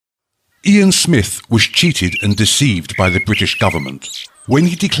Ian Smith was cheated and deceived by the British government. When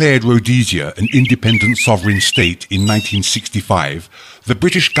he declared Rhodesia an independent sovereign state in 1965, the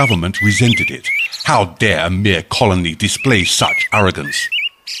British government resented it. How dare a mere colony display such arrogance?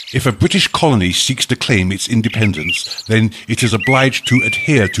 If a British colony seeks to claim its independence, then it is obliged to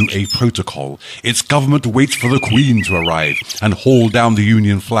adhere to a protocol. Its government waits for the Queen to arrive and haul down the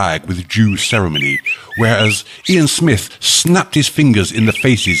Union flag with due ceremony, whereas Ian Smith snapped his fingers in the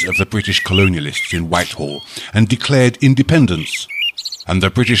faces of the British colonialists in Whitehall and declared independence. And the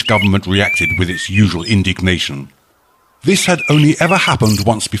British government reacted with its usual indignation. This had only ever happened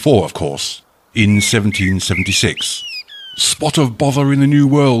once before, of course, in 1776. Spot of bother in the New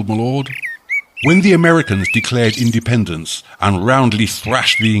World, my lord. When the Americans declared independence and roundly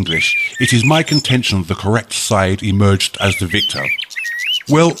thrashed the English, it is my contention the correct side emerged as the victor.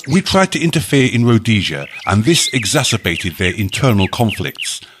 Well, we tried to interfere in Rhodesia, and this exacerbated their internal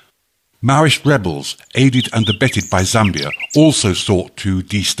conflicts. Maoist rebels, aided and abetted by Zambia, also sought to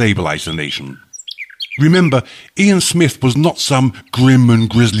destabilize the nation. Remember, Ian Smith was not some grim and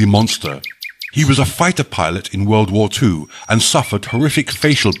grisly monster. He was a fighter pilot in World War II and suffered horrific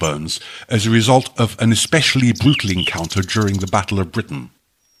facial burns as a result of an especially brutal encounter during the Battle of Britain.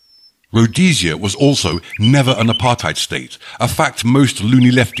 Rhodesia was also never an apartheid state, a fact most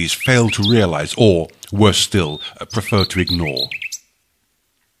loony lefties fail to realize or, worse still, prefer to ignore.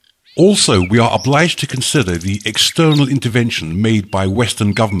 Also, we are obliged to consider the external intervention made by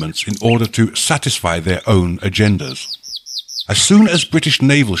Western governments in order to satisfy their own agendas. As soon as British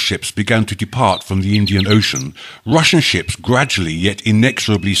naval ships began to depart from the Indian Ocean, Russian ships gradually yet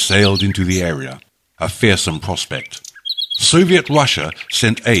inexorably sailed into the area, a fearsome prospect. Soviet Russia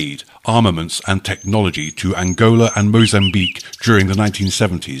sent aid, armaments and technology to Angola and Mozambique during the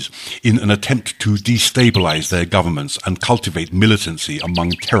 1970s in an attempt to destabilize their governments and cultivate militancy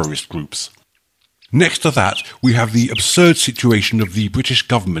among terrorist groups. Next to that, we have the absurd situation of the British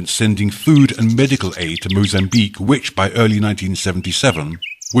government sending food and medical aid to Mozambique, which by early 1977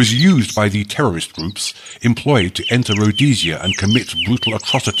 was used by the terrorist groups employed to enter Rhodesia and commit brutal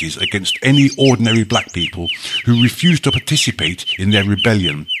atrocities against any ordinary black people who refused to participate in their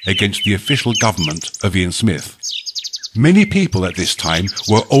rebellion against the official government of Ian Smith. Many people at this time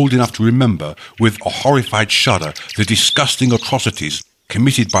were old enough to remember with a horrified shudder the disgusting atrocities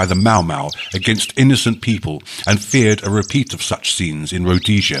committed by the Mau Mau against innocent people and feared a repeat of such scenes in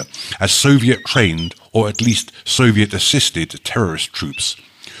Rhodesia as Soviet-trained, or at least Soviet-assisted terrorist troops,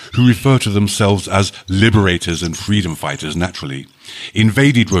 who refer to themselves as liberators and freedom fighters naturally,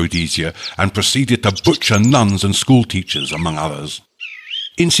 invaded Rhodesia and proceeded to butcher nuns and school teachers, among others.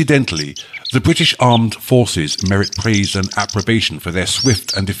 Incidentally, the British armed forces merit praise and approbation for their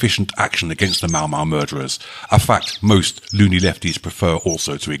swift and efficient action against the Mau Mau murderers, a fact most loony lefties prefer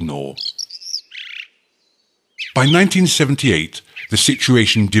also to ignore. By 1978, the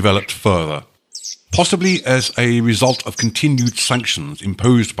situation developed further. Possibly as a result of continued sanctions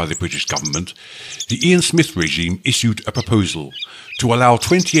imposed by the British government, the Ian Smith regime issued a proposal to allow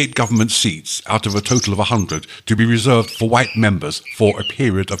 28 government seats out of a total of 100 to be reserved for white members for a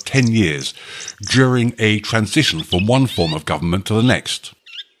period of 10 years during a transition from one form of government to the next.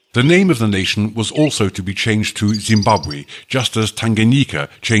 The name of the nation was also to be changed to Zimbabwe, just as Tanganyika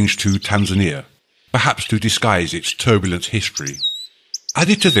changed to Tanzania, perhaps to disguise its turbulent history.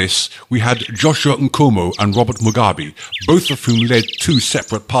 Added to this, we had Joshua Nkomo and Robert Mugabe, both of whom led two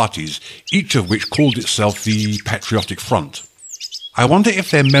separate parties, each of which called itself the Patriotic Front. I wonder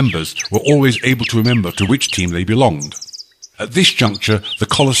if their members were always able to remember to which team they belonged. At this juncture, the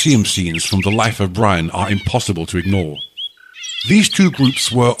Colosseum scenes from The Life of Brian are impossible to ignore. These two groups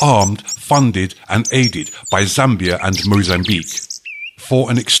were armed, funded and aided by Zambia and Mozambique.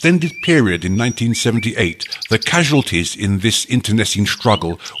 For an extended period in 1978, the casualties in this internecine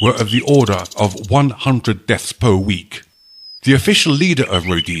struggle were of the order of 100 deaths per week. The official leader of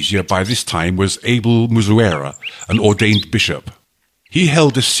Rhodesia by this time was Abel Muzoera, an ordained bishop. He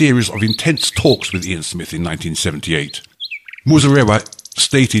held a series of intense talks with Ian Smith in 1978. Muzoera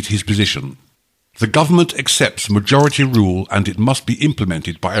stated his position. The government accepts majority rule and it must be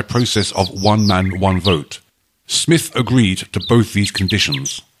implemented by a process of one man, one vote. Smith agreed to both these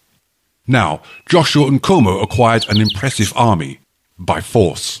conditions. Now, Joshua Nkomo acquired an impressive army, by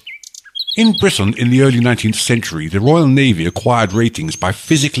force. In Britain, in the early 19th century, the Royal Navy acquired ratings by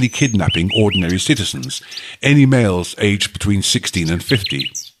physically kidnapping ordinary citizens, any males aged between 16 and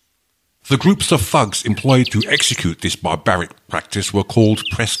 50. The groups of thugs employed to execute this barbaric practice were called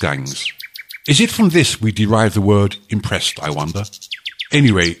press gangs. Is it from this we derive the word impressed, I wonder?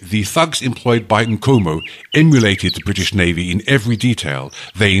 Anyway, the thugs employed by Nkomo emulated the British Navy in every detail.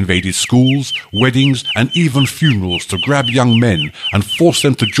 They invaded schools, weddings, and even funerals to grab young men and force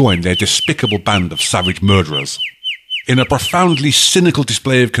them to join their despicable band of savage murderers. In a profoundly cynical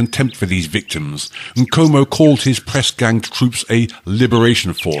display of contempt for these victims, Nkomo called his press-ganged troops a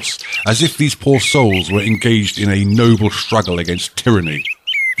liberation force, as if these poor souls were engaged in a noble struggle against tyranny.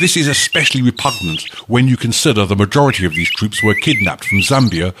 This is especially repugnant when you consider the majority of these troops were kidnapped from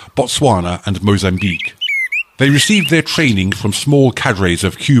Zambia, Botswana, and Mozambique. They received their training from small cadres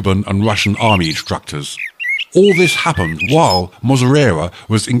of Cuban and Russian army instructors. All this happened while Mozorera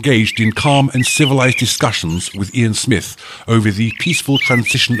was engaged in calm and civilized discussions with Ian Smith over the peaceful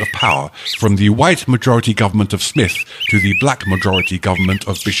transition of power from the white majority government of Smith to the black majority government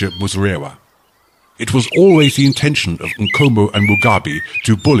of Bishop Mozorera. It was always the intention of Nkomo and Mugabe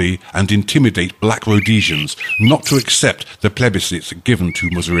to bully and intimidate black Rhodesians not to accept the plebiscites given to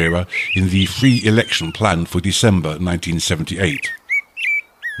Mozorera in the free election planned for December 1978.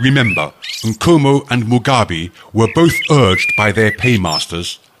 Remember, Nkomo and Mugabe were both urged by their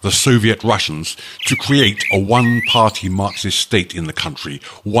paymasters, the Soviet Russians, to create a one-party Marxist state in the country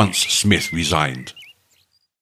once Smith resigned.